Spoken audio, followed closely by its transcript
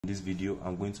In this video,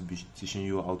 I'm going to be teaching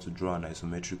you how to draw an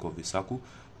isometric of a circle.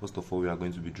 First of all, we are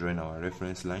going to be drawing our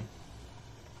reference line.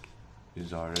 This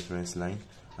is our reference line,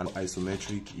 and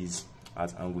isometric is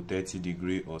at angle 30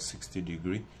 degree or 60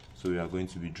 degree. So we are going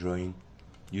to be drawing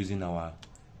using our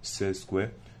set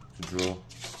square to draw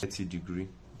 30 degree.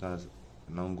 That's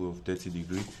an angle of 30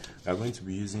 degree. We are going to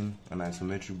be using an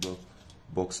isometric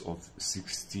box of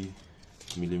 60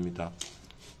 millimeter.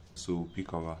 So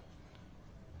pick our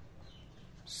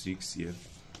 6 here.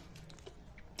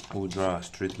 We'll draw a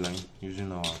straight line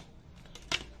using our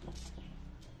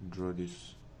draw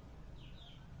this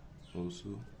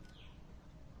also.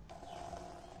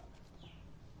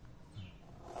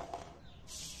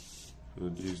 So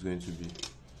this is going to be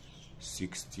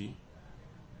 60.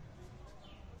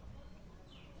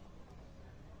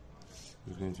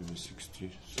 It's going to be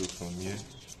 60. So from here,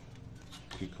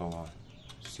 pick our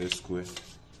set square.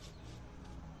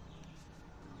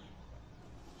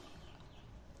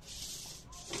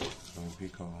 And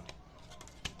pick our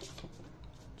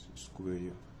square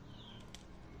here.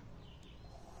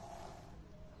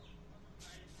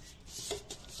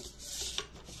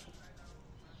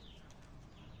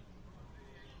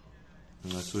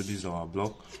 So this is our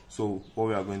block. So what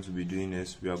we are going to be doing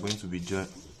is we are going to be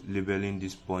labeling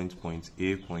this point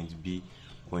A, point B,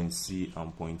 point C,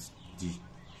 and point D.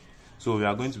 So we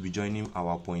are going to be joining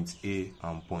our point A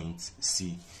and point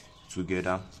C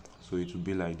together. So it will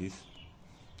be like this: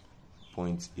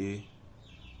 point A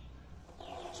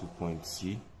to point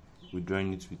C. We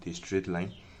join it with a straight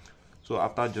line. So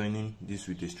after joining this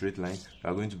with a straight line, we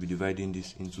are going to be dividing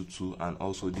this into 2 and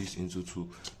also this into 2.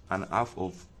 And half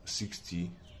of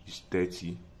 60 is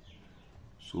 30.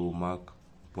 So mark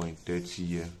point 30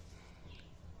 here,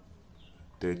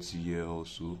 30 here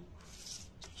also.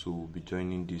 So we'll be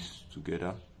joining this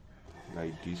together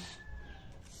like this.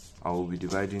 I will be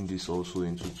dividing this also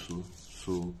into 2.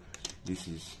 So this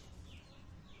is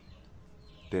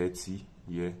 30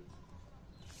 here,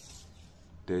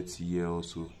 30 here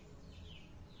also.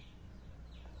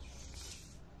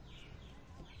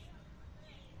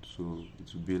 So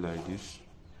it will be like this.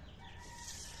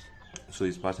 So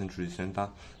it's passing through the center.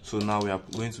 So now we are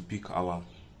going to pick our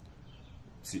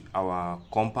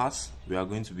compass. We are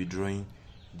going to be drawing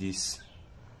this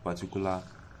particular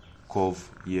curve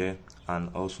here and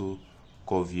also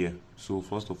curve here. So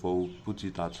first of all, we'll put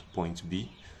it at point B.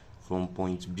 From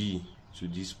point B to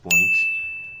this point,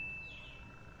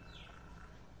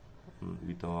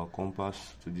 with our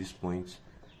compass to this point,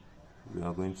 we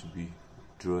are going to be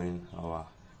drawing our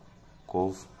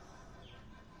curve.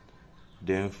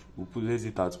 Then we'll place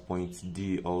it at point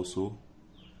D also.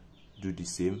 Do the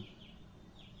same.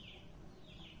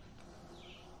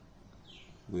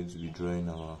 We're going to be drawing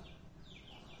our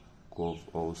curve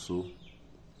also.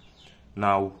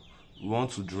 Now we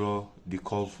want to draw the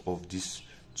curve of these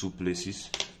two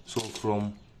places. So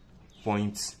from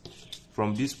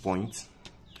this point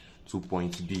to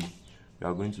point B, we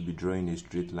are going to be drawing a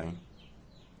straight line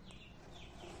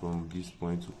from this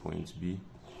point to point B.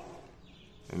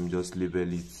 Let me just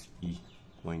label it E,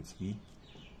 point E,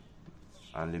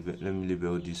 and let me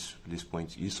label this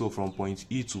point E. So from point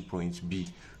E to point B,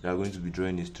 we are going to be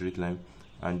drawing a straight line,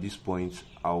 and this point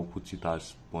I'll put it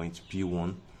as point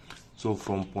P1. So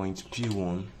from point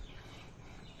P1,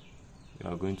 we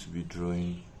are going to be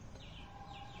drawing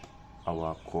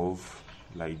our curve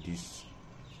like this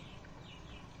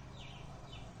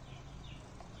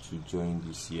to join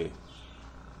this here.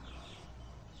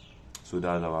 So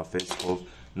that's our first curve.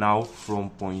 Now from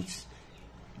point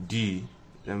D,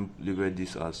 let me label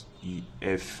this as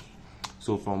EF.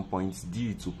 So from point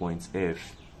D to point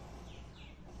F,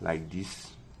 like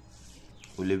this,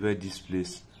 we'll label this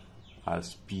place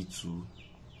as P2.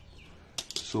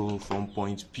 So from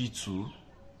point P2,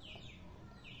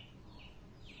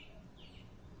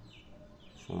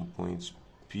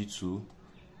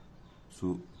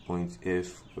 to point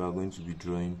F, we are going to be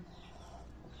drawing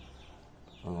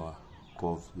our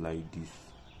curve like this.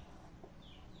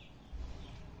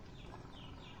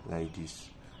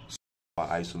 So our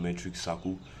isometric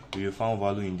circle. If you found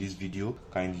value in this video,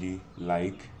 kindly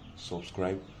like,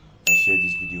 subscribe, and share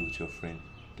this video with your friend.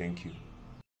 Thank you.